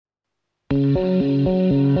I'm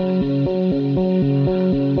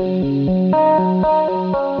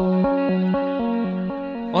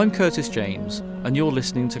Curtis James, and you're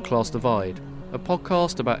listening to Class Divide, a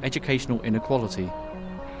podcast about educational inequality.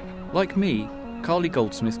 Like me, Carly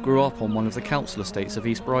Goldsmith grew up on one of the council estates of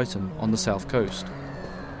East Brighton on the south coast.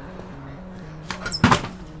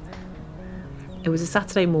 It was a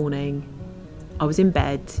Saturday morning. I was in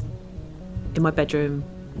bed, in my bedroom.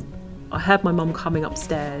 I heard my mum coming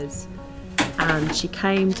upstairs, and she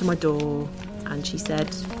came to my door and she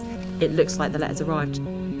said, "It looks like the letter's arrived."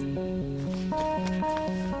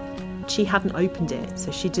 She hadn't opened it,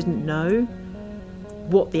 so she didn't know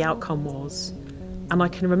what the outcome was. And I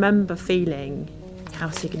can remember feeling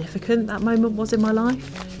how significant that moment was in my life.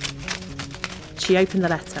 She opened the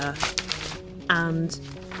letter and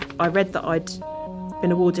I read that I'd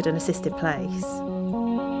been awarded an assisted place.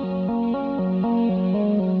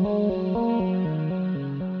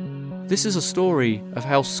 This is a story of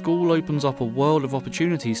how school opens up a world of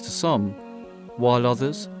opportunities to some, while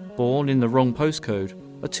others, born in the wrong postcode,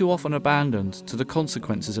 are too often abandoned to the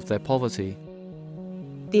consequences of their poverty.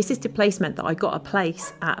 The assisted place meant that I got a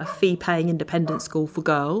place at a fee-paying independent school for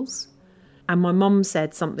girls, and my mum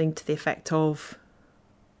said something to the effect of,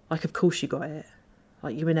 like, of course you got it.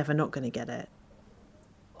 Like, you were never not going to get it.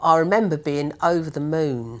 I remember being over the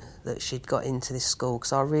moon that she'd got into this school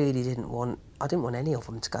because I didn't want any of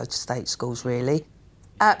them to go to state schools, really.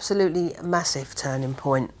 Absolutely massive turning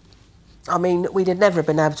point. I mean, we'd have never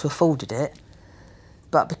been able to afford it,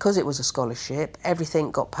 but because it was a scholarship, everything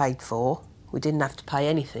got paid for. We didn't have to pay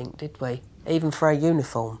anything, did we? Even for a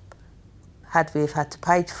uniform. Had we have had to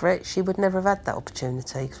pay for it, she would never have had that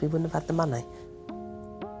opportunity because we wouldn't have had the money.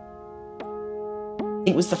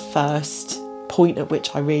 It was the first point at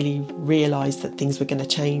which I really realised that things were going to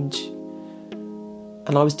change.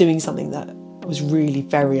 And I was doing something that was really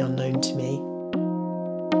very unknown to me.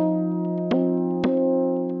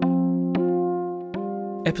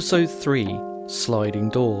 Episode 3, Sliding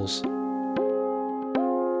Doors.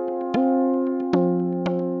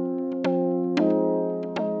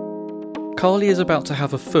 Carly is about to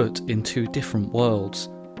have a foot in two different worlds.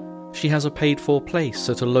 She has a paid-for place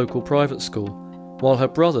at a local private school, while her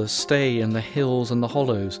brothers stay in the hills and the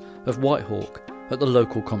hollows of Whitehawk at the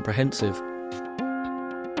local comprehensive.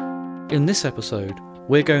 In this episode,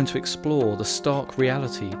 we're going to explore the stark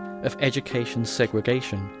reality of education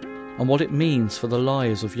segregation and what it means for the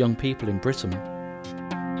lives of young people in Britain.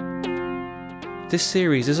 This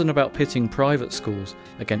series isn't about pitting private schools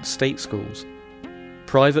against state schools.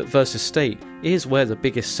 Private versus state is where the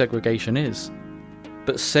biggest segregation is.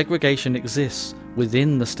 But segregation exists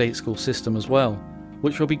within the state school system as well,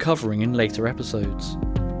 which we'll be covering in later episodes.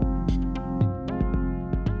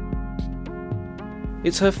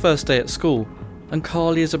 It's her first day at school, and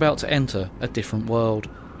Carly is about to enter a different world,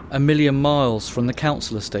 a million miles from the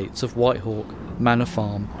council estates of Whitehawk, Manor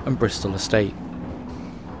Farm and Bristol Estate.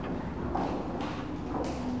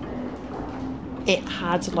 It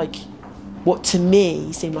had what to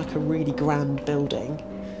me seemed like a really grand building,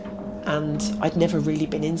 and I'd never really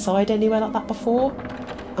been inside anywhere like that before.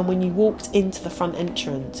 And when you walked into the front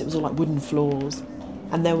entrance, it was all like wooden floors,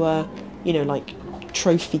 and there were,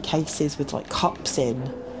 trophy cases with cups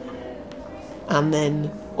in, and then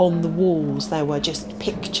on the walls there were just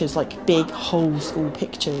pictures, big whole school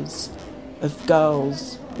pictures of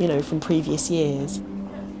girls, from previous years.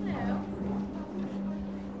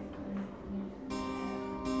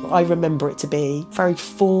 I remember it to be very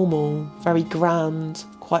formal, very grand,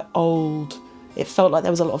 quite old. It felt like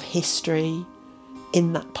there was a lot of history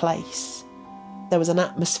in that place. There was an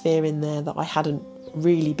atmosphere in there that I hadn't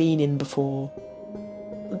really been in before.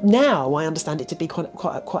 Now I understand it to be quite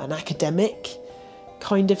an academic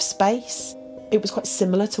kind of space. It was quite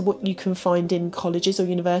similar to what you can find in colleges or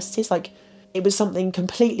universities. It was something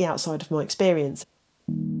completely outside of my experience.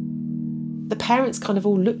 The parents kind of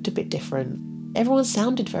all looked a bit different. Everyone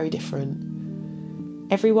sounded very different.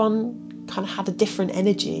 Everyone kind of had a different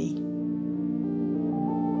energy.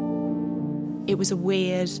 It was a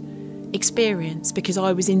weird experience because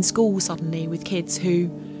I was in school suddenly with kids who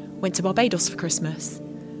went to Barbados for Christmas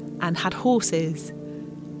and had horses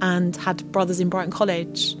and had brothers in Brighton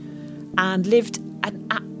College and lived an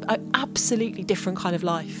absolutely different kind of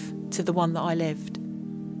life to the one that I lived.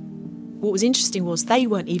 What was interesting was they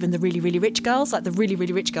weren't even the really, really rich girls. The really,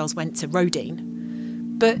 really rich girls went to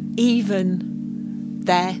Rodine. But even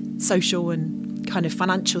their social and kind of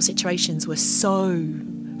financial situations were so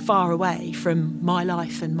far away from my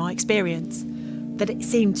life and my experience that it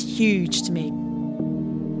seemed huge to me.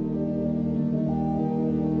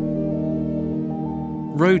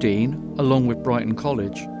 Rodine, along with Brighton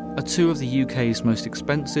College, are two of the UK's most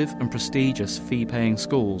expensive and prestigious fee-paying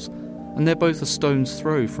schools, and they're both a stone's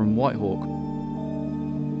throw from Whitehawk.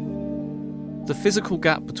 The physical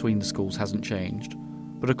gap between the schools hasn't changed,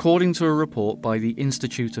 but according to a report by the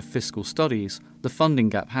Institute of Fiscal Studies, the funding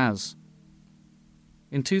gap has.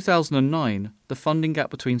 In 2009, the funding gap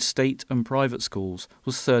between state and private schools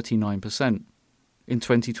was 39%. In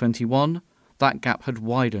 2021, that gap had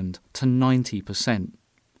widened to 90%.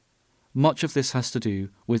 Much of this has to do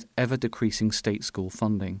with ever-decreasing state school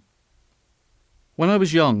funding. When I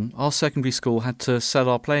was young, our secondary school had to sell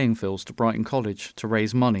our playing fields to Brighton College to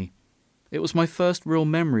raise money. It was my first real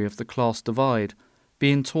memory of the class divide,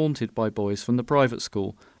 being taunted by boys from the private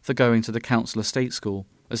school for going to the council estate school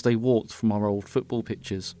as they walked from our old football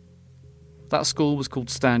pitches. That school was called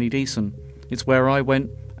Stanley Deason. It's where I went,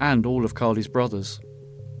 and all of Carly's brothers.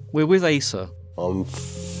 We're with Asa. I'm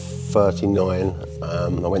 39. I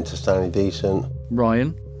went to Stanley Deason.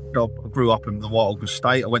 Ryan. I grew up in the Whitehawk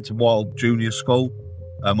estate. I went to Whitehawk Junior School.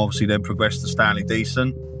 Obviously then progressed to Stanley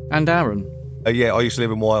Deason. And Aaron. Yeah, I used to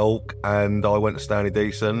live in Whitehawk and I went to Stanley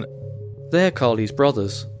Deason. They're Carly's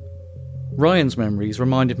brothers. Ryan's memories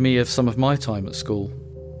reminded me of some of my time at school.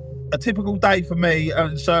 A typical day for me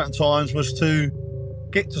at certain times was to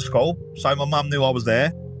get to school, so my mum knew I was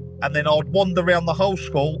there, and then I'd wander around the whole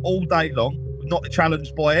school all day long, not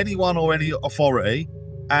challenged by anyone or any authority,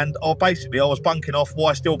 and I was bunking off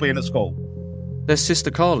while still being at school. Their sister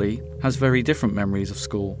Carly has very different memories of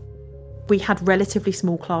school. We had relatively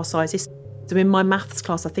small class sizes. So in my maths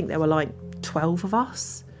class, I think there were like 12 of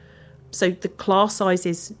us. So the class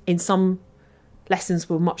sizes in some lessons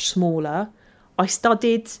were much smaller. I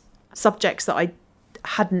studied subjects that I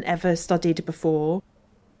hadn't ever studied before.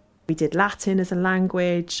 We did Latin as a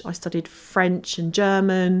language. I studied French and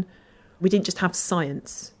German. We didn't just have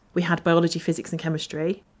science. We had biology, physics and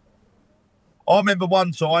chemistry. I remember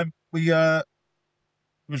one time we was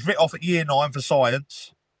written off at year 9 for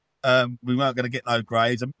science. We weren't going to get no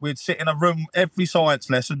grades. And we'd sit in a room every science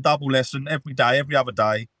lesson, double lesson, every day, every other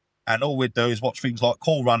day. And all we'd do is watch things like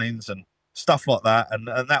Cool Runnings and stuff like that. And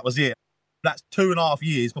that was it. That's 2.5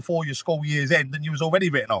 years before your school year's end and you was already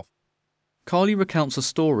written off. Carly recounts a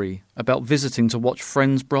story about visiting to watch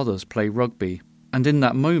friends' brothers play rugby. And in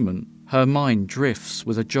that moment, her mind drifts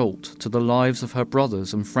with a jolt to the lives of her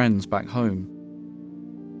brothers and friends back home.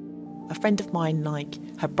 A friend of mine,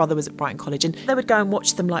 her brother was at Brighton College and they would go and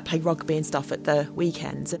watch them play rugby and stuff at the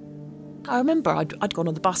weekends. I remember I'd gone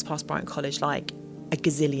on the bus past Brighton College a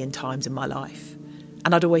gazillion times in my life.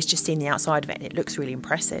 And I'd always just seen the outside of it and it looks really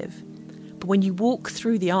impressive. But when you walk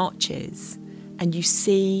through the arches and you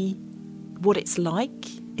see what it's like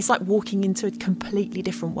walking into a completely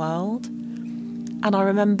different world. And I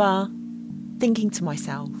remember thinking to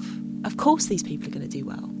myself, of course these people are going to do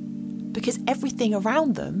well. Because everything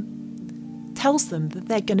around them tells them that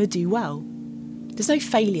they're going to do well. There's no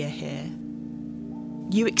failure here.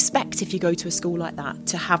 You expect, if you go to a school like that,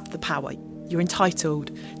 to have the power. You're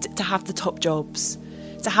entitled to have the top jobs,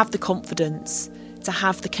 to have the confidence, to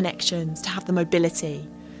have the connections, to have the mobility,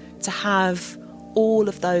 to have all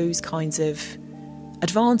of those kinds of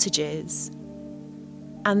advantages.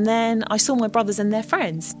 And then I saw my brothers and their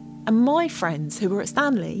friends, and my friends who were at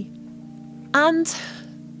Stanley. And,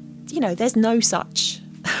 there's no such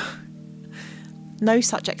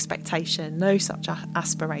expectation, no such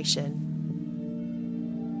aspiration.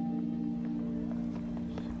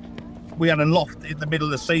 We had a loft in the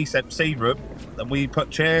middle of the C room, and we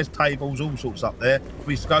put chairs, tables, all sorts up there.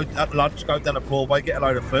 We used to go at lunch, go down the Broadway, get a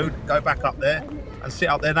load of food, go back up there and sit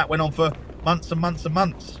up there. And that went on for months and months and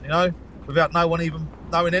months, without no one even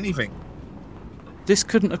knowing anything. This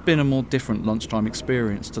couldn't have been a more different lunchtime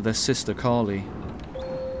experience to their sister Carly.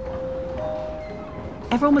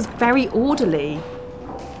 Everyone was very orderly.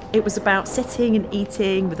 It was about sitting and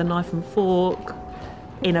eating with a knife and fork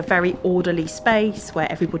in a very orderly space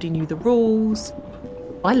where everybody knew the rules.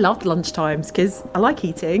 I loved lunchtimes because I like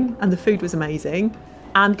eating and the food was amazing.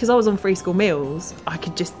 And because I was on free school meals, I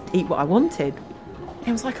could just eat what I wanted.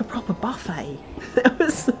 It was like a proper buffet.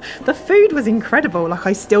 The food was incredible.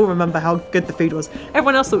 I still remember how good the food was.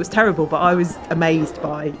 Everyone else thought it was terrible, but I was amazed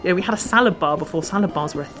by, we had a salad bar before salad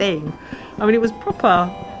bars were a thing. It was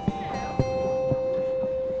proper.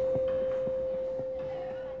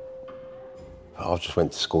 I just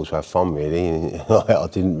went to school to have fun, really. I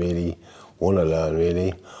didn't really want to learn,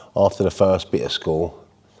 really. After the first bit of school,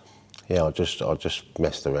 I just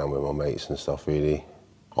messed around with my mates and stuff, really.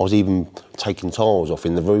 I was even taking tiles off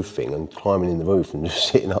in the roof thing and climbing in the roof and just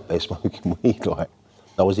sitting up there smoking weed.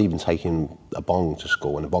 I was even taking a bong to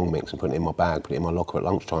school and a bong mix and putting it in my bag, putting it in my locker at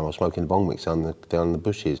lunchtime. I was smoking the bong mix down the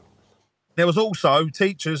bushes. There was also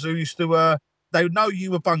teachers who used to, they would know you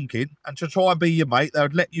were bunking, and to try and be your mate, they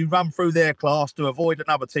would let you run through their class to avoid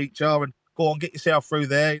another teacher and go on, get yourself through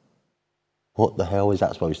there. What the hell is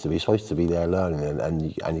that supposed to be? You're supposed to be there learning,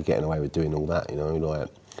 and you're getting away with doing all that, you know, like,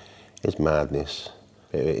 it's madness.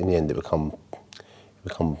 In the end, it become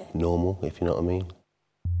normal, if you know what I mean.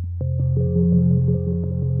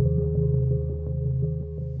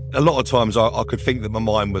 A lot of times I could think that my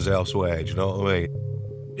mind was elsewhere, do you know what I mean?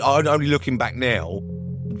 I'm only looking back now,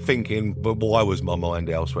 thinking, but why was my mind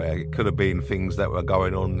elsewhere? It could have been things that were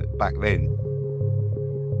going on back then.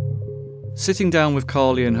 Sitting down with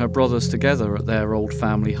Carly and her brothers together at their old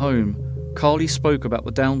family home, Carly spoke about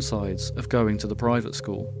the downsides of going to the private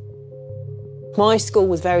school. My school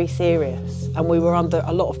was very serious and we were under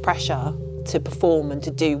a lot of pressure to perform and to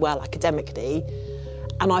do well academically.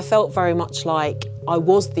 And I felt very much like I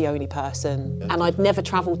was the only person, and I'd never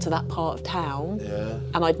travelled to that part of town,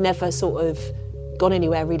 and I'd never sort of gone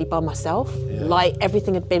anywhere really by myself. Like,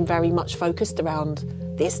 everything had been very much focused around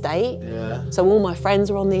the estate. So all my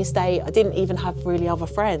friends were on the estate. I didn't even have really other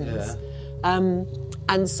friends.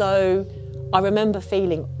 And so I remember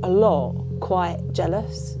feeling a lot quite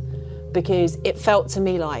jealous, because it felt to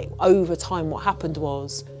me like over time what happened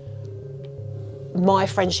was my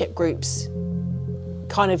friendship groups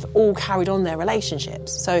kind of all carried on their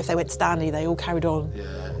relationships. So if they went to Stanley, they all carried on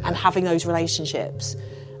and having those relationships.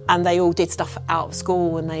 And they all did stuff out of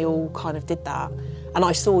school and they all kind of did that. And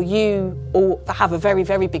I saw you all have a very,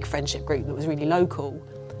 very big friendship group that was really local.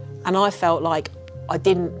 And I felt like I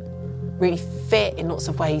didn't really fit in lots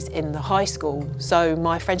of ways in the high school. So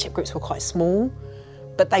my friendship groups were quite small,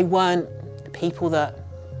 but they weren't people that,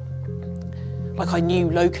 like, I knew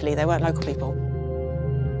locally. They weren't local people.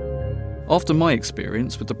 After my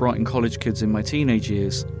experience with the Brighton College kids in my teenage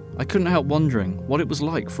years, I couldn't help wondering what it was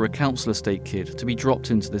like for a council estate kid to be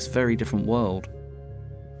dropped into this very different world.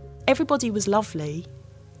 Everybody was lovely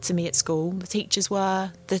to me at school. The teachers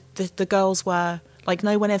were, the girls were. Like,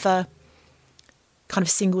 no one ever kind of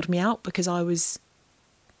singled me out because I was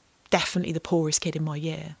definitely the poorest kid in my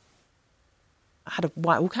year. I had a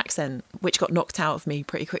White Hawk accent, which got knocked out of me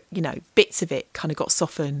pretty quick. You know, bits of it kind of got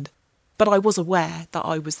softened. But I was aware that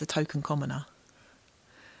I was the token commoner.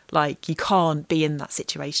 Like, you can't be in that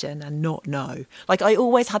situation and not know. Like, I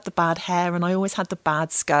always had the bad hair and I always had the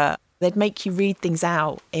bad skirt. They'd make you read things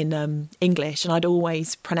out in English and I'd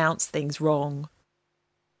always pronounce things wrong.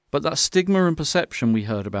 But that stigma and perception we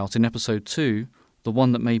heard about in episode 2, the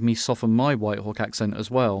one that made me soften my White Hawk accent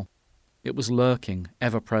as well, it was lurking,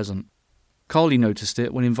 ever present. Carly noticed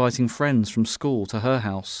it when inviting friends from school to her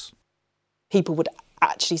house. People would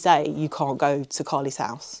actually say, you can't go to Carly's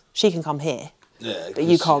house. She can come here, but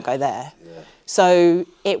you can't go there. So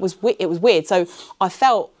it was weird. So I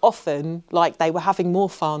felt often like they were having more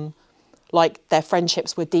fun, like their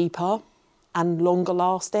friendships were deeper and longer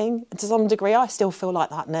lasting. And to some degree, I still feel like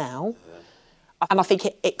that now. And I think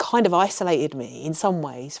it kind of isolated me in some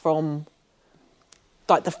ways from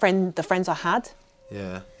like the friends I had.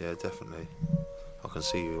 Yeah, definitely. I can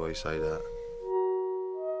see why you say that.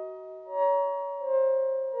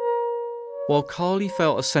 While Carly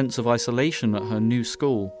felt a sense of isolation at her new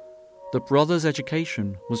school, the brothers'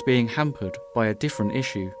 education was being hampered by a different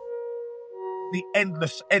issue. The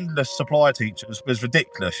endless supply of teachers was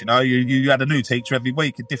ridiculous. You know, you had a new teacher every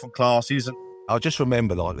week in different classes. And I just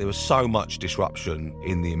remember, like, there was so much disruption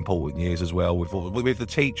in the important years as well, with the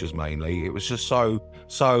teachers mainly. It was just so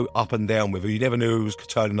up and down with her. You never knew who was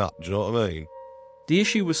turning up, do you know what I mean? The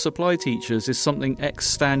issue with supply teachers is something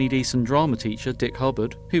ex-Stanley Deason drama teacher Dick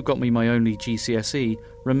Hubbard, who got me my only GCSE,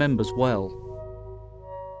 remembers well.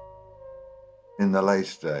 In the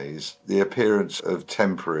later days, the appearance of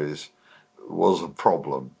temporaries was a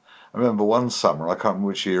problem. I remember one summer, I can't remember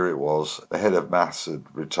which year it was, the head of maths had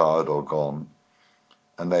retired or gone,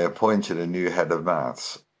 and they appointed a new head of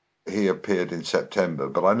maths. He appeared in September,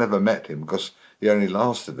 but I never met him because he only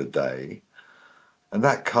lasted a day. And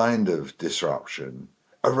that kind of disruption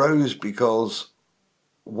arose because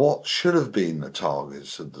what should have been the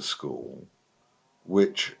targets of the school,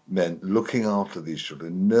 which meant looking after these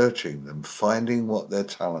children, nurturing them, finding what their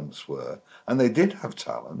talents were, and they did have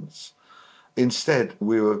talents. Instead,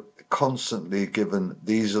 we were constantly given,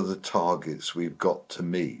 these are the targets we've got to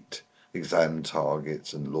meet, exam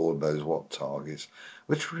targets and Lord knows what targets,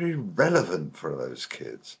 which were irrelevant for those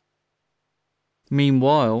kids.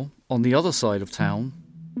 Meanwhile, on the other side of town...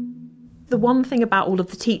 The one thing about all of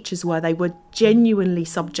the teachers were they were genuinely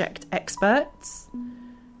subject experts.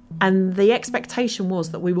 And the expectation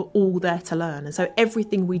was that we were all there to learn. And so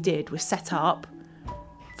everything we did was set up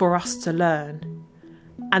for us to learn.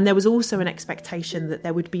 And there was also an expectation that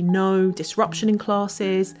there would be no disruption in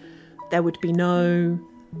classes, there would be no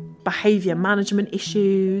behaviour management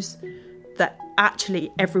issues, that actually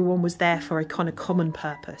everyone was there for a kind of common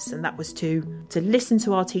purpose, and that was to listen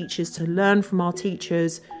to our teachers, to learn from our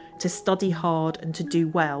teachers, to study hard and to do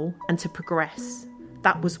well and to progress.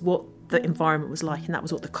 That was what the environment was like, and that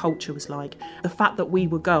was what the culture was like. The fact that we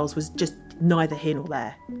were girls was just neither here nor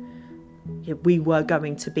there. We were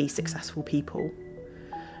going to be successful people.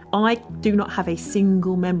 I do not have a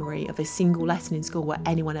single memory of a single lesson in school where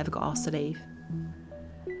anyone ever got asked to leave.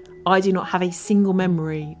 I do not have a single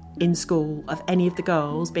memory in school of any of the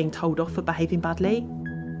girls being told off for behaving badly.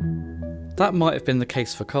 That might have been the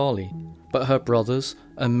case for Carly, but her brothers,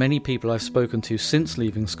 and many people I've spoken to since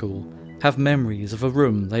leaving school, have memories of a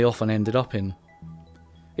room they often ended up in.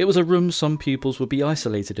 It was a room some pupils would be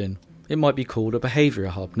isolated in. It might be called a behaviour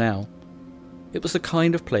hub now. It was the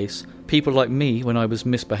kind of place people like me, when I was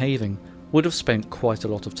misbehaving, would have spent quite a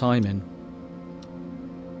lot of time in.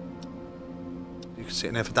 You could sit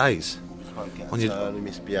in there for days. When you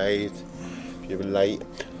misbehaved, if you were late.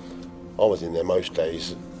 I was in there most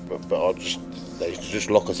days, but they used to just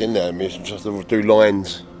lock us in there and we used to just do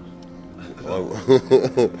lines.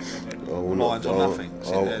 Lines or nothing.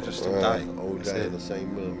 Sit there just all day. All day in the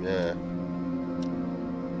same room, yeah.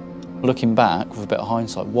 Looking back with a bit of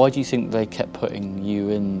hindsight, why do you think they kept putting you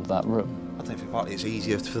in that room? I don't think partly it's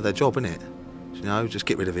easier for their job, isn't it? You know, just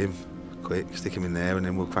get rid of him quick, stick him in there and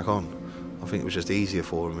then we'll crack on. I think it was just easier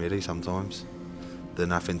for them really sometimes than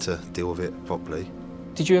having to deal with it properly.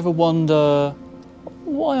 Did you ever wonder,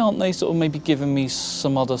 why aren't they sort of maybe giving me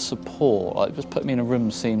some other support? Like, just putting me in a room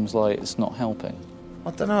seems like it's not helping. I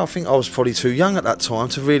don't know, I think I was probably too young at that time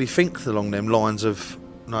to really think along them lines of,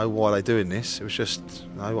 know why they're doing this. It was just,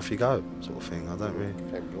 no, off you go, sort of thing. I don't really...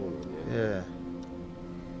 Yeah.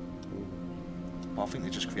 But I think they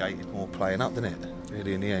just created more playing up, didn't it?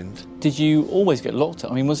 Really, in the end. Did you always get locked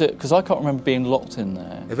in? I mean, was it... Because I can't remember being locked in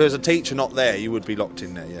there. If there was a teacher not there, you would be locked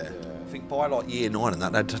in there, yeah. I think by like year 9 and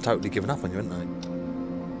that, they'd totally given up on you, hadn't they?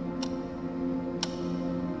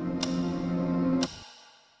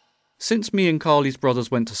 Since me and Carly's brothers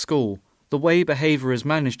went to school, the way behaviour is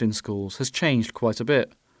managed in schools has changed quite a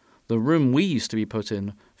bit. The room we used to be put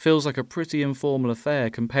in feels like a pretty informal affair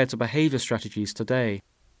compared to behaviour strategies today.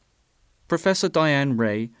 Professor Diane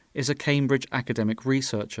Ray is a Cambridge academic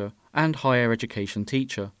researcher and higher education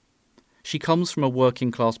teacher. She comes from a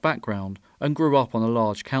working class background and grew up on a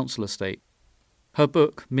large council estate. Her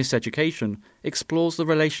book, Miseducation, explores the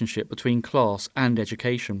relationship between class and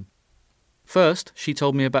education. First, she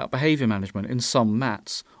told me about behaviour management in some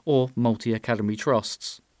MATs, or multi-academy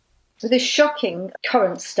trusts. So there's shocking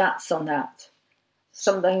current stats on that.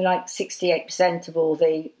 Something like 68% of all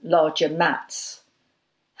the larger MATs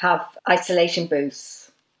have isolation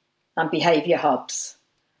booths and behaviour hubs.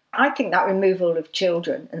 I think that removal of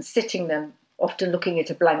children and sitting them, often looking at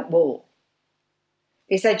a blank wall,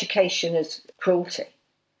 is education as cruelty.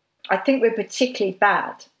 I think we're particularly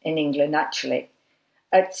bad in England, actually,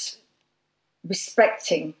 at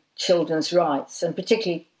respecting children's rights, and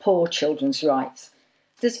particularly poor children's rights.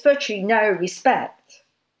 There's virtually no respect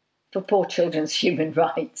for poor children's human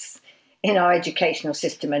rights in our educational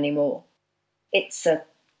system anymore. It's a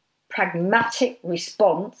pragmatic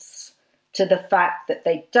response to the fact that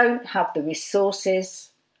they don't have the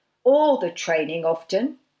resources or the training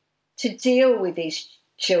often to deal with these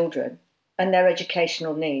children and their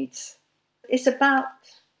educational needs. It's about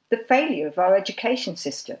the failure of our education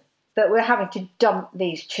system, that we're having to dump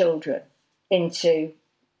these children into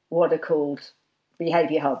what are called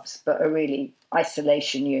behaviour hubs, but are really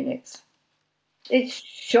isolation units. It's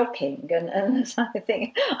shocking, and I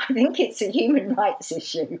think it's a human rights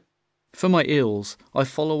issue. For my ills, I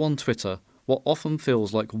follow on Twitter what often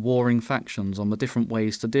feels like warring factions on the different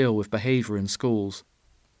ways to deal with behaviour in schools.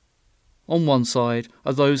 On one side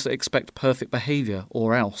are those that expect perfect behaviour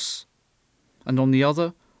or else, and on the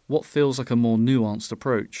other, what feels like a more nuanced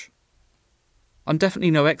approach. I'm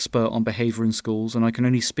definitely no expert on behaviour in schools, and I can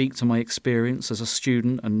only speak to my experience as a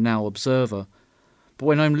student and now observer, but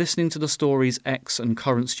when I'm listening to the stories ex and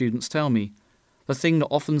current students tell me, the thing that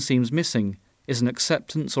often seems missing is an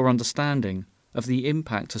acceptance or understanding of the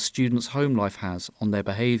impact a student's home life has on their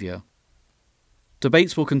behaviour.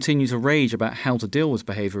 Debates will continue to rage about how to deal with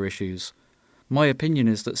behaviour issues. My opinion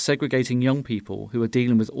is that segregating young people who are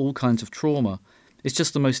dealing with all kinds of trauma is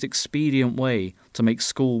just the most expedient way to make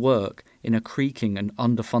school work in a creaking and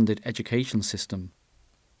underfunded education system.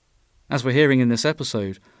 As we're hearing in this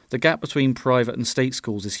episode, the gap between private and state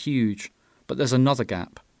schools is huge, but there's another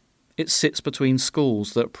gap. It sits between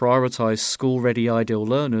schools that prioritise school-ready ideal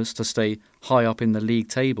learners to stay high up in the league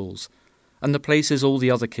tables, and the places all the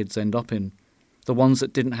other kids end up in, the ones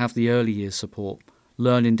that didn't have the early years support,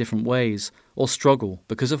 learn in different ways, or struggle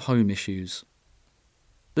because of home issues.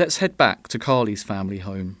 Let's head back to Carly's family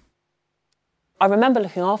home. I remember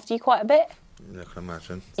looking after you quite a bit. Yeah, I can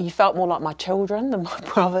imagine. You felt more like my children than my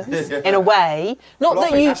brothers, in a way. Not Well, I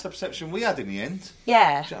that think you... that's the perception we had in the end.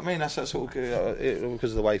 Yeah. Do you know what I mean? That's that sort of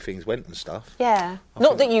because of the way things went and stuff. Yeah.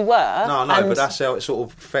 Not that you were. No, and... but that's how it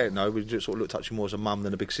sort of felt. No, we just sort of looked at you more as a mum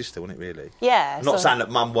than a big sister, wasn't it? Really. Yeah. I'm not saying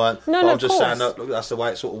that mum weren't. No, but no, I'm just of saying course. that that's the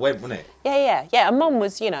way it sort of went, wasn't it? Yeah. And Mum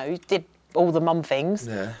was, did all the mum things.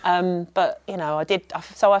 Yeah. But I did.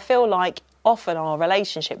 So I feel like often our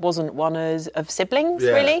relationship wasn't one of siblings,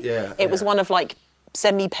 really. Yeah. It was one of like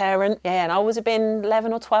semi-parent. Yeah, and I was been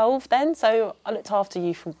 11 or 12 then, so I looked after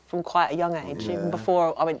you from quite a young age. Yeah. Even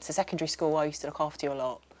before I went to secondary school, I used to look after you a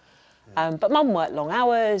lot. But Mum worked long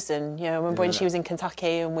hours, and I remember when she was in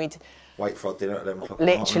Kentucky, and we'd wait for dinner at 11 o'clock.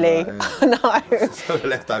 literally. I know.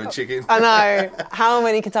 Leftover chicken. I know. How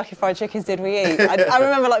many Kentucky Fried Chickens did we eat? I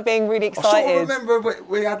remember like being really excited. I sort of remember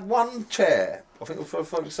we had one chair. I think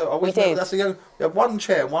we did. We had one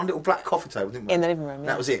chair and one little black coffee table, didn't we? In the living room, yeah.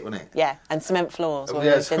 That was it, wasn't it? Yeah, and cement floors when we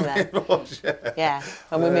moved in there. Yeah,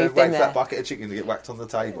 when we moved wait in for there. that bucket of chicken to get whacked on the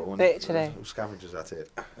table. Literally. All scavengers at it.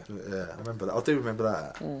 Yeah, I remember that. I do remember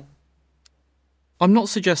that. I'm not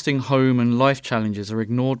suggesting home and life challenges are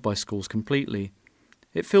ignored by schools completely.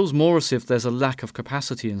 It feels more as if there's a lack of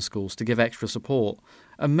capacity in schools to give extra support,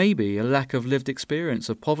 and maybe a lack of lived experience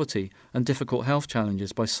of poverty and difficult health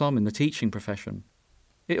challenges by some in the teaching profession.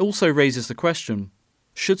 It also raises the question,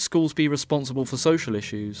 should schools be responsible for social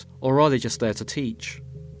issues, or are they just there to teach?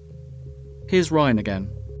 Here's Ryan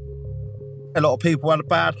again. A lot of people had a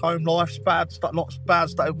bad home life, lots of bad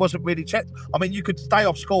stuff. It wasn't really checked. I mean, you could stay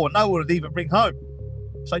off school and no one would even bring home.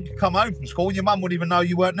 So you could come home from school and your mum wouldn't even know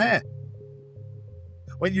you weren't there.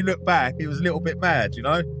 When you look back, it was a little bit mad,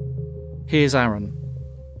 Here's Aaron.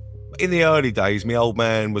 In the early days, my old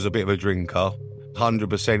man was a bit of a drinker.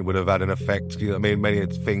 100% would have had an effect. You know what I mean? Many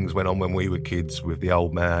things went on when we were kids with the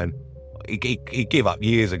old man. He gave up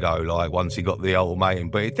years ago, like once he got the old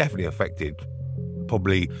mate, but it definitely affected.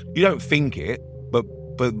 Probably, you don't think it, but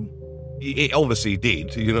it obviously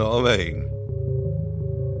did, you know what I mean?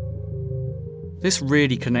 This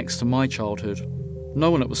really connects to my childhood. No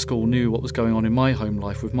one at the school knew what was going on in my home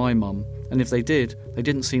life with my mum, and if they did, they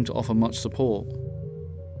didn't seem to offer much support.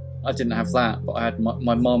 I didn't have that, but I had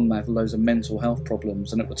my mum had loads of mental health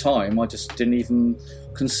problems, and at the time I just didn't even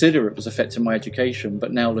consider it was affecting my education.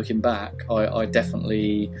 But now looking back, I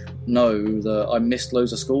definitely know that I missed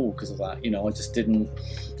loads of school because of that. I just didn't,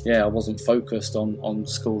 I wasn't focused on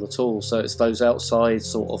school at all. So it's those outside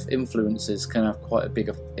sort of influences can have quite a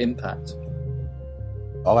big impact.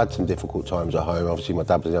 I've had some difficult times at home. Obviously my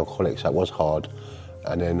dad was an alcoholic, so it was hard.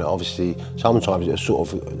 And then obviously sometimes it was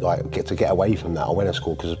sort of like get away from that. I went to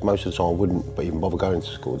school because most of the time I wouldn't even bother going to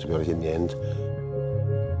school, to be honest, in the end.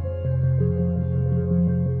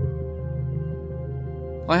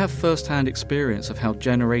 I have first-hand experience of how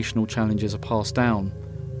generational challenges are passed down.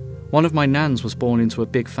 One of my nans was born into a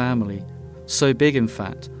big family, so big in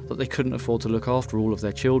fact that they couldn't afford to look after all of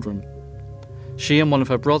their children. She and one of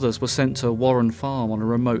her brothers were sent to Warren Farm on a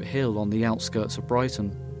remote hill on the outskirts of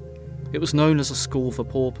Brighton. It was known as a school for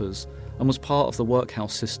paupers and was part of the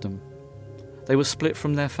workhouse system. They were split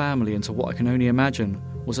from their family into what I can only imagine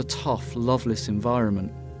was a tough, loveless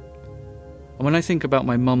environment. And when I think about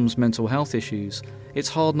my mum's mental health issues, it's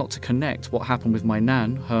hard not to connect what happened with my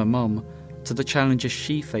nan, her mum, to the challenges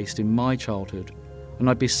she faced in my childhood, and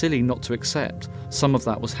I'd be silly not to accept some of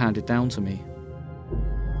that was handed down to me.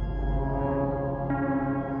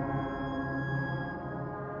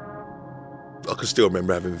 I can still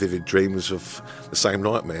remember having vivid dreams of the same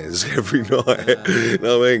nightmares every night. You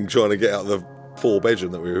know what I mean? Trying to get out of the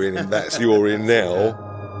 4-bedroom that we were in, and that's you're in now.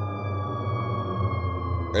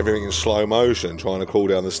 Everything in slow motion, trying to crawl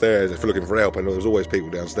down the stairs. If you're looking for help, and there was always people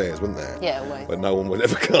downstairs, wasn't there? Yeah, always. But no one would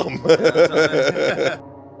ever come.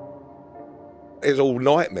 It was all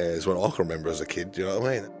nightmares when I can remember as a kid, do you know what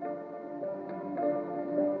I mean?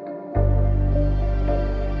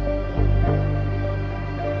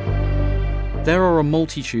 There are a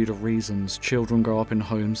multitude of reasons children grow up in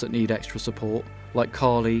homes that need extra support, like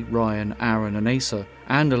Carly, Ryan, Aaron and Asa,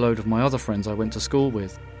 and a load of my other friends I went to school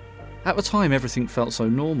with. At the time everything felt so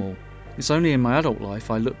normal. It's only in my adult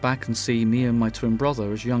life I look back and see me and my twin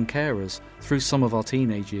brother as young carers through some of our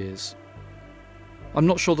teenage years. I'm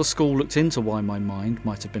not sure the school looked into why my mind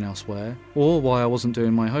might have been elsewhere, or why I wasn't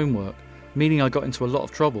doing my homework, meaning I got into a lot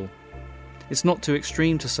of trouble. It's not too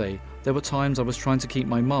extreme to say there were times I was trying to keep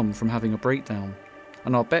my mum from having a breakdown.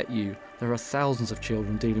 And I'll bet you there are thousands of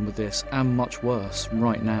children dealing with this and much worse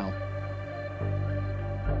right now.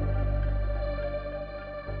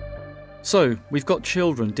 So, we've got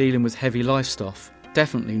children dealing with heavy life stuff,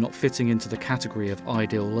 definitely not fitting into the category of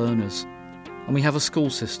ideal learners. And we have a school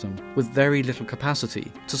system with very little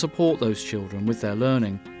capacity to support those children with their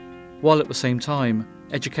learning, while at the same time,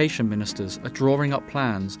 education ministers are drawing up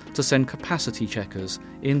plans to send capacity checkers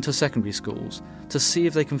into secondary schools to see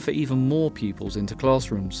if they can fit even more pupils into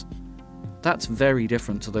classrooms. That's very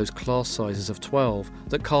different to those class sizes of 12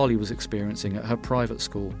 that Carly was experiencing at her private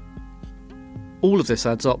school. All of this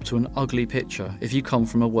adds up to an ugly picture if you come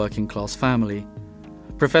from a working class family.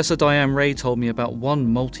 Professor Diane Ray told me about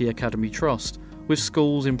one multi-academy trust with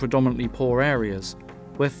schools in predominantly poor areas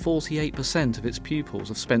where 48% of its pupils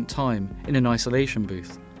have spent time in an isolation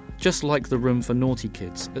booth, just like the room for naughty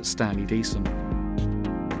kids at Stanley Deason.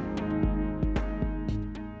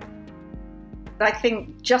 I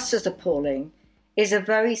think just as appalling is a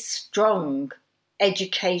very strong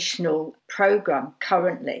educational programme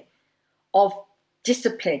currently of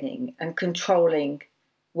disciplining and controlling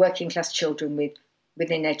working class children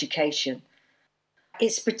within education.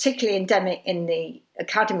 It's particularly endemic in the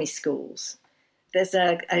academy schools. There's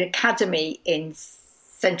an academy in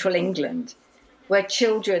central England where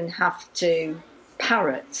children have to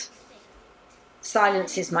parrot,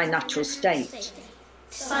 "Silence is my natural state."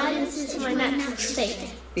 Silence is my natural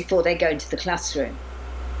state. Before they go into the classroom.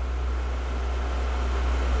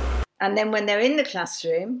 And then when they're in the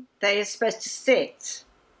classroom, they are supposed to sit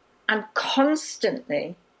and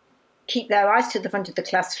constantly keep their eyes to the front of the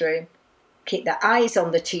classroom, keep their eyes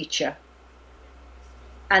on the teacher,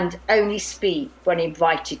 and only speak when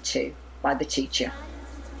invited to by the teacher.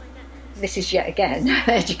 This is yet again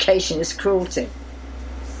education is cruelty.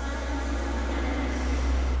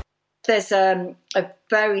 There's a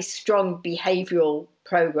very strong behavioural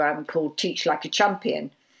programme called Teach Like a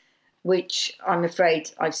Champion, which I'm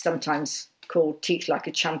afraid I've sometimes called Teach Like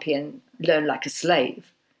a Champion, Learn Like a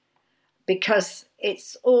Slave, because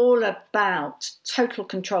it's all about total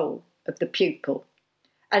control of the pupil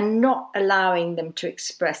and not allowing them to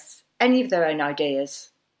express any of their own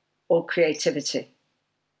ideas or creativity,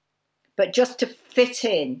 but just to fit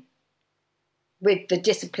in with the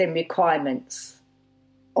discipline requirements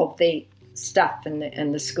of the staff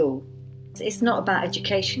and the school. It's not about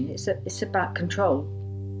education, it's about control.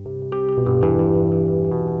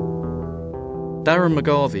 Darren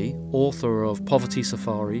McGarvey, author of Poverty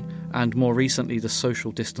Safari and more recently The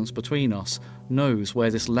Social Distance Between Us, knows where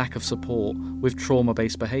this lack of support with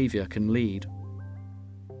trauma-based behaviour can lead.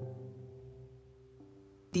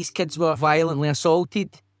 These kids were violently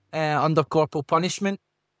assaulted under corporal punishment,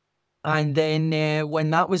 and then when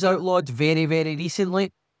that was outlawed very, very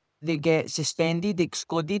recently, they get suspended,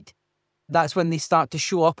 excluded. That's when they start to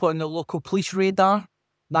show up on the local police radar.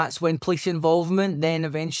 That's when police involvement then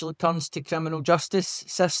eventually turns to criminal justice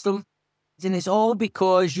system. And it's all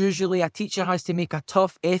because usually a teacher has to make a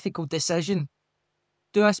tough ethical decision.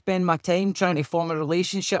 Do I spend my time trying to form a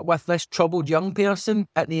relationship with this troubled young person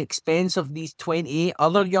at the expense of these 28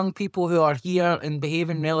 other young people who are here and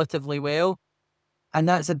behaving relatively well? And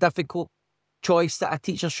that's a difficult choice that a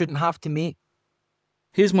teacher shouldn't have to make.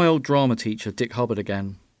 Here's my old drama teacher, Dick Hubbard,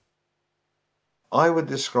 again. I would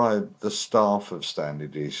describe the staff of Stanley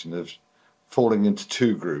Deason as falling into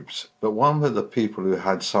two groups, but one were the people who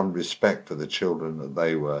had some respect for the children that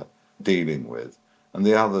they were dealing with, and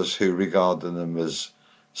the others who regarded them as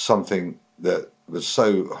something that was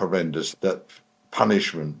so horrendous that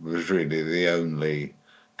punishment was really the only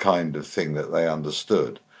kind of thing that they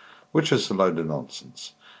understood, which was a load of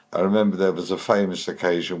nonsense. I remember there was a famous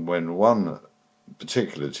occasion when one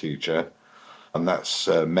particular teacher, and that's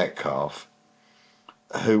Metcalf,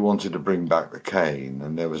 who wanted to bring back the cane,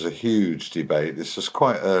 and there was a huge debate. This was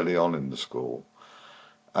quite early on in the school,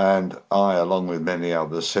 and I, along with many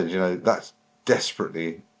others, said, you know, that's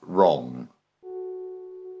desperately wrong.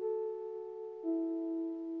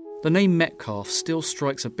 The name Metcalf still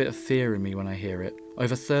strikes a bit of fear in me when I hear it,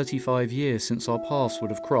 over 35 years since our paths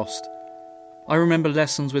would have crossed. I remember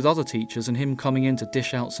lessons with other teachers and him coming in to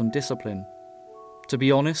dish out some discipline. To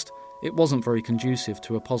be honest, it wasn't very conducive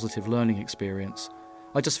to a positive learning experience.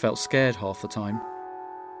 I just felt scared half the time.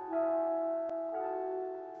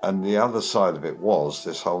 And the other side of it was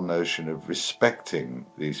this whole notion of respecting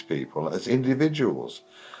these people as individuals.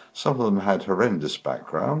 Some of them had horrendous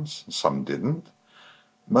backgrounds, some didn't.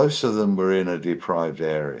 Most of them were in a deprived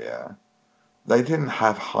area. They didn't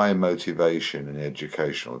have high motivation in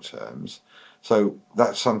educational terms. So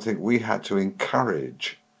that's something we had to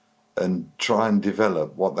encourage and try and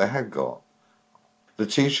develop what they had got. The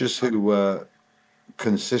teachers who were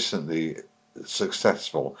consistently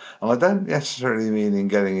successful, and I don't necessarily mean in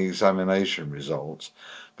getting examination results,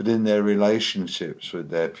 but in their relationships with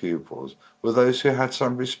their pupils, were those who had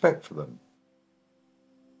some respect for them.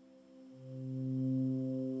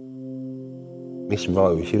 Miss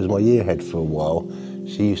Rose, she was my year head for a while.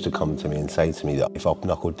 She used to come to me and say to me that if I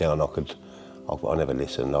knuckled down, I never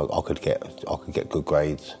listened, I could get good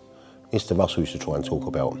grades. Mr. Russell used to try and talk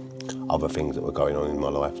about other things that were going on in my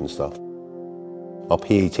life and stuff. My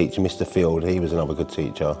PE teacher, Mr. Field, he was another good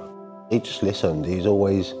teacher. He just listened. It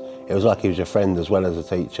was like he was your friend as well as a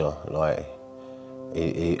teacher. Like,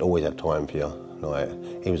 he always had time for you. Like,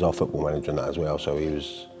 he was our football manager and that as well, so he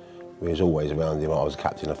was always around him. I was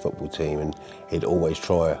captain of the football team and he'd always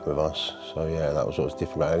try with us. So yeah, that was what was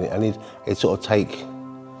different. And he'd sort of take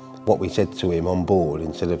what we said to him on board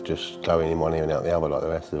instead of just going in one ear and out the other like the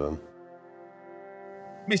rest of them.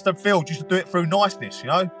 Mr. Field used to do it through niceness, you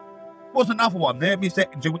know. There was another one there, Miss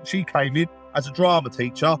Ettinger, when she came in as a drama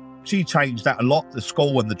teacher. She changed that a lot, the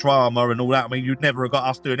school and the drama and all that. I mean, you'd never have got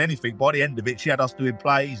us doing anything. By the end of it, she had us doing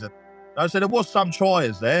plays. And so there was some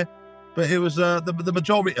triers there, but it was the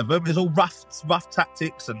majority of them is all rough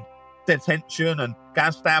tactics and dead tension and go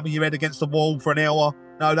and stabbing your head against the wall for an hour.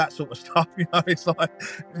 No, that sort of stuff, you know. It's like,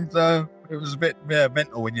 it was a bit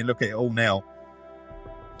mental when you look at it all now.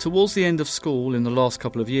 Towards the end of school in the last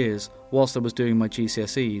couple of years, whilst I was doing my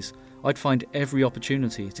GCSEs, I'd find every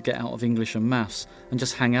opportunity to get out of English and maths and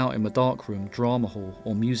just hang out in the darkroom, drama hall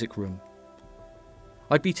or music room.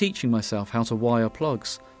 I'd be teaching myself how to wire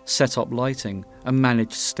plugs, set up lighting and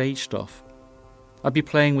manage stage stuff. I'd be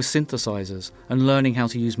playing with synthesizers and learning how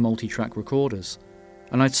to use multi-track recorders.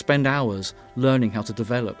 And I'd spend hours learning how to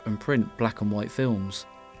develop and print black and white films.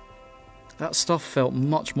 That stuff felt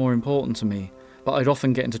much more important to me, but I'd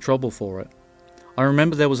often get into trouble for it. I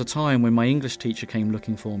remember there was a time when my English teacher came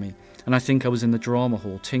looking for me, and I think I was in the drama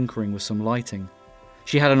hall tinkering with some lighting.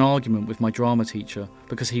 She had an argument with my drama teacher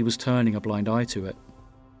because he was turning a blind eye to it.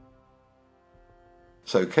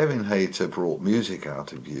 So Kevin Hayter brought music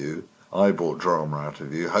out of you, I brought drama out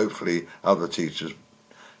of you, hopefully other teachers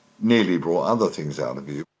nearly brought other things out of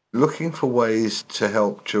you. Looking for ways to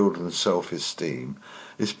help children's self-esteem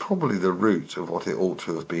is probably the root of what it ought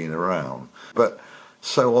to have been around. But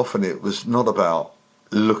so often it was not about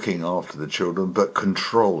looking after the children, but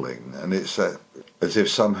controlling. And it's as if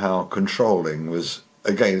somehow controlling was,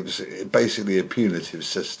 again, it was basically a punitive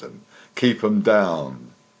system. Keep them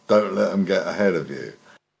down. Don't let them get ahead of you.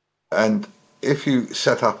 And if you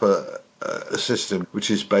set up a system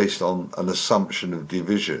which is based on an assumption of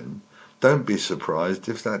division, don't be surprised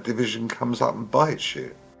if that division comes up and bites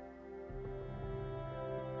you.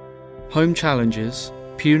 Home challenges,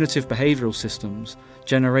 punitive behavioural systems,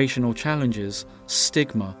 generational challenges,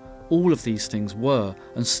 stigma, all of these things were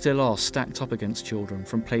and still are stacked up against children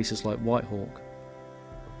from places like Whitehawk.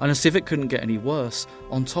 And as if it couldn't get any worse,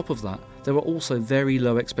 on top of that, there were also very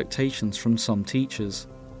low expectations from some teachers.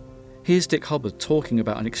 Here's Dick Hubbard talking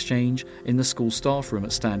about an exchange in the school staff room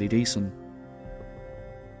at Stanley Deason.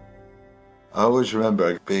 I always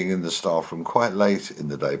remember being in the staff room quite late in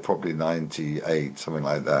the day, probably 98, something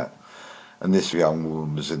like that. And this young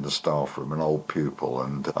woman was in the staff room, an old pupil,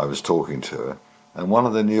 and I was talking to her. And one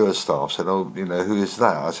of the newer staff said, "Oh, you know, who is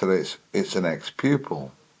that?" I said, it's an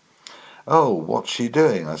ex-pupil. "Oh, what's she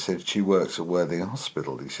doing?" I said, "She works at Worthing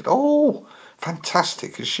Hospital." He said, "Oh,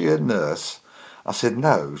 fantastic. Is she a nurse?" I said,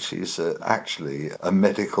 "No, she's actually a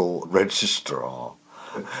medical registrar.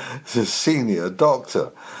 She's a senior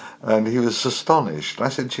doctor." And he was astonished. And I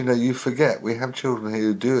said, "You know, you forget, we have children here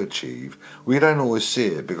who do achieve. We don't always see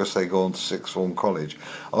it because they go on to sixth form college."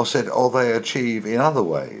 I said, they achieve in other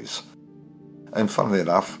ways. And funnily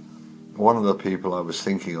enough, one of the people I was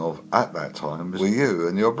thinking of at that time were you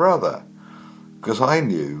and your brother. Because I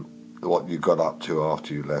knew what you got up to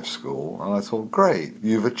after you left school. And I thought, great,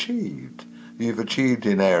 you've achieved. You've achieved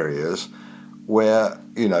in areas where,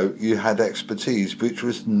 you know, you had expertise which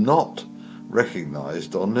was not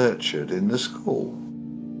recognised or nurtured in the school.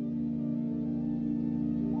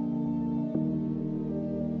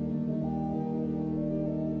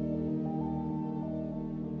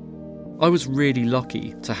 I was really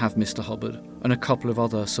lucky to have Mr. Hubbard and a couple of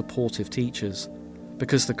other supportive teachers,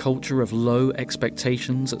 because the culture of low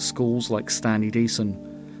expectations at schools like Stanley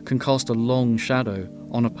Deason can cast a long shadow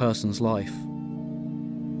on a person's life.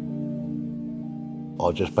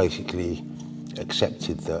 I just basically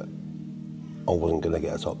accepted that I wasn't going to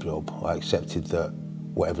get a top job. I accepted that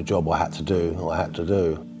whatever job I had to do, I had to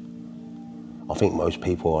do. I think most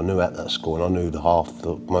people I knew at that school, and I knew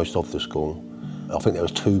most of the school, I think there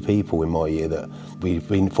was 2 people in my year that we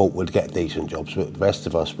thought would get decent jobs, but the rest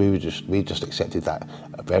of us, we just accepted that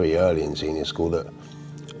very early in senior school that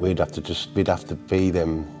we'd have to be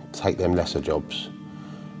them, take them lesser jobs.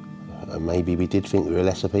 And maybe we did think we were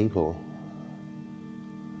lesser people.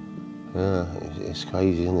 Yeah, it's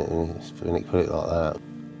crazy, isn't it, when you put it like that.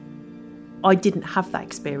 I didn't have that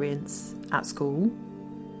experience at school,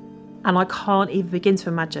 and I can't even begin to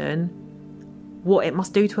imagine what it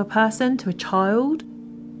must do to a person, to a child,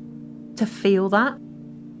 to feel that.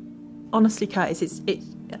 Honestly, Curtis,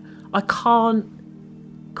 I can't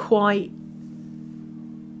quite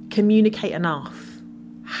communicate enough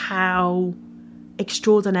how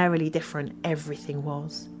extraordinarily different everything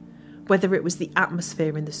was. Whether it was the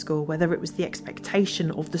atmosphere in the school, whether it was the expectation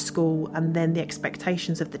of the school and then the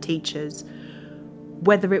expectations of the teachers,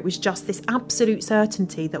 whether it was just this absolute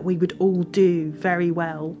certainty that we would all do very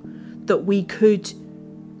well, that we could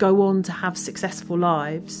go on to have successful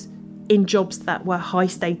lives in jobs that were high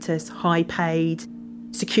status, high paid,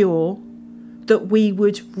 secure, that we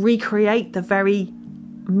would recreate the very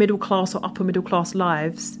middle class or upper middle class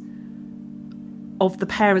lives of the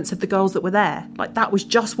parents of the girls that were there. Like, that was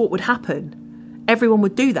just what would happen. Everyone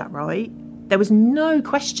would do that, right? There was no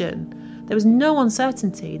question. There was no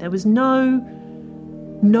uncertainty. There was no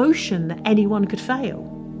notion that anyone could fail.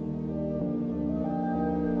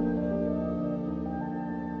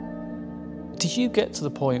 Did you get to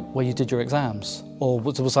the point where you did your exams? Or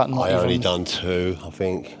was that not I only done 2, I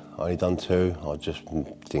think. I only done 2. I just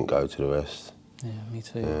didn't go to the rest. Yeah, me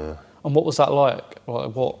too. Yeah. And what was that like?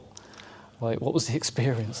 What was the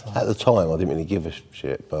experience like? At the time, I didn't really give a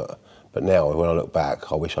shit, but now, when I look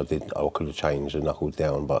back, I wish I could have changed and knuckled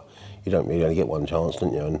down, but you don't really only get one chance,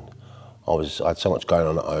 don't you? And I had so much going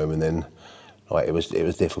on at home, and then it was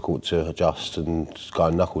difficult to adjust and just go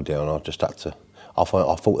and knuckle down. I just had to. I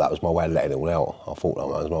thought that was my way of letting it all out. I thought that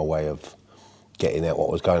was my way of getting out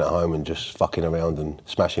what was going at home, and just fucking around and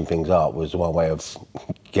smashing things up was my way of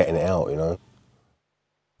getting it out, you know.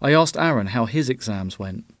 I asked Aaron how his exams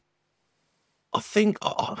went. I think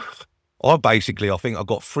I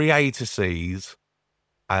got 3 A to C's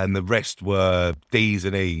and the rest were D's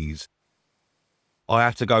and E's. I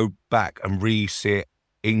had to go back and resit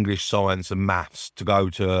English, science and maths to go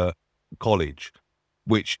to college,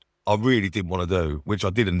 which I really didn't want to do, which I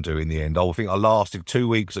didn't do in the end. I think I lasted 2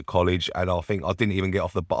 weeks at college, and I think I didn't even get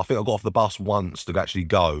off the bus. I think I got off the bus once to actually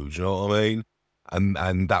go, do you know what I mean?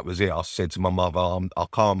 And that was it. I said to my mother,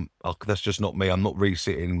 that's just not me. I'm not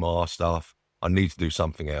resitting my stuff. I need to do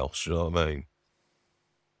something else, you know what I mean?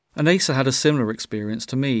 And Asa had a similar experience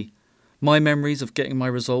to me. My memories of getting my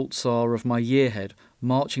results are of my yearhead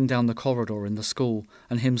marching down the corridor in the school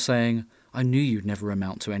and him saying, "I knew you'd never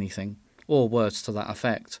amount to anything," or words to that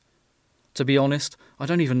effect. To be honest, I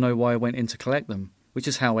don't even know why I went in to collect them, which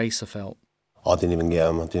is how Asa felt. I didn't even get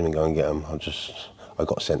them. I didn't even go and get them. I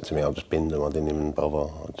got sent to me. I just binned them. I didn't even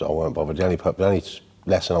bother. I weren't bothered. The only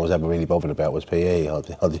lesson I was ever really bothered about was PE. I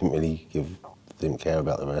didn't care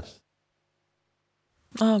about the rest.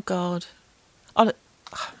 Oh, God. I'm not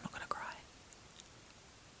going to cry.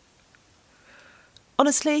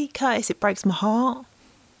 Honestly, Curtis, it breaks my heart.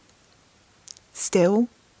 Still.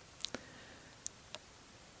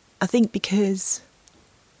 I think because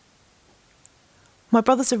my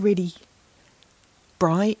brothers are really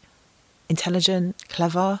bright, intelligent,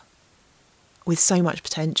 clever, with so much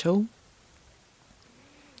potential.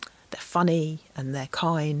 They're funny and they're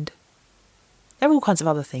kind. They're all kinds of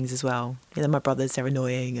other things as well. You know, my brothers, they're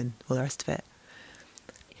annoying and all the rest of it.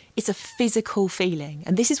 It's a physical feeling.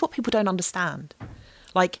 And this is what people don't understand.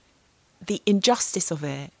 Like, the injustice of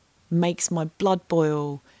it makes my blood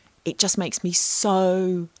boil. It just makes me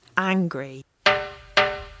so angry.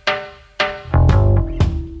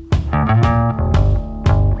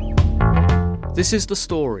 This is the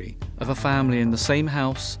story of a family in the same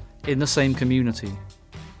house, in the same community.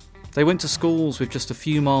 They went to schools with just a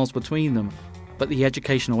few miles between them, but the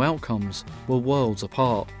educational outcomes were worlds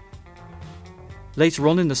apart. Later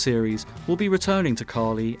on in the series, we'll be returning to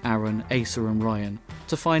Carly, Aaron, Asa and Ryan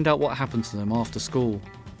to find out what happened to them after school.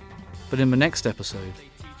 But in the next episode,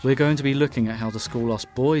 we're going to be looking at how the school us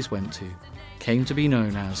boys went to came to be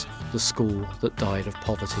known as the school that died of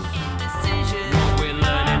poverty.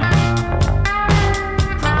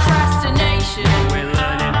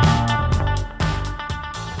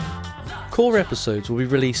 Core episodes will be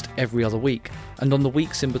released every other week, and on the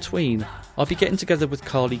weeks in between, I'll be getting together with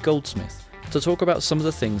Carly Goldsmith to talk about some of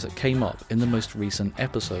the things that came up in the most recent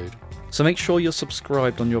episode. So make sure you're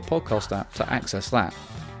subscribed on your podcast app to access that.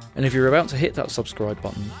 And if you're about to hit that subscribe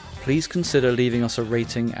button, please consider leaving us a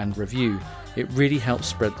rating and review. It really helps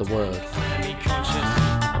spread the word.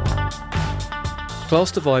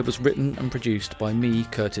 Class Divide was written and produced by me,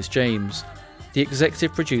 Curtis James. The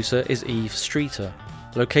executive producer is Eve Streeter.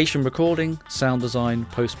 Location recording, sound design,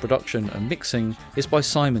 post-production and mixing is by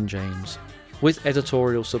Simon James, with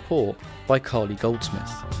editorial support by Carly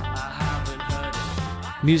Goldsmith.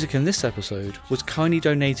 Music in this episode was kindly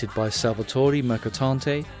donated by Salvatore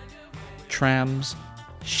Mercatante, Trams,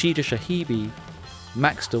 Shida Shahibi,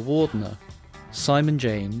 Max de Wardner, Simon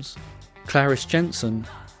James, Clarice Jensen,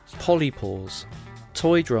 Polypause,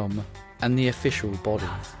 Toy Drum, and The Official Body.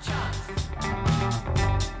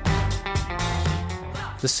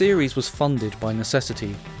 The series was funded by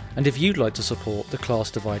necessity, and if you'd like to support the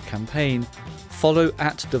Class Divide campaign, follow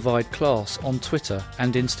 @DivideClass on Twitter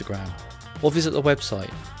and Instagram, or visit the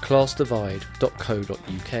website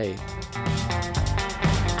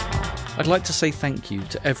classdivide.co.uk. I'd like to say thank you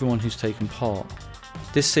to everyone who's taken part.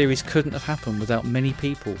 This series couldn't have happened without many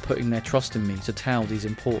people putting their trust in me to tell these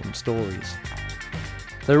important stories.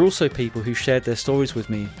 There are also people who shared their stories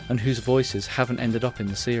with me and whose voices haven't ended up in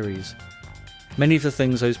the series. Many of the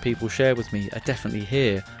things those people share with me are definitely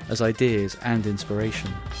here as ideas and inspiration.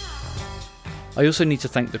 I also need to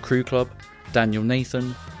thank the Crew Club, Daniel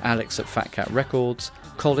Nathan, Alex at Fat Cat Records,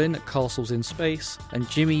 Colin at Castles in Space, and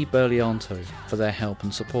Jimmy Berlianto for their help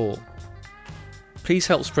and support. Please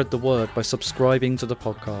help spread the word by subscribing to the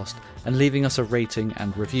podcast and leaving us a rating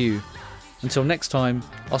and review. Until next time,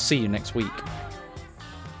 I'll see you next week.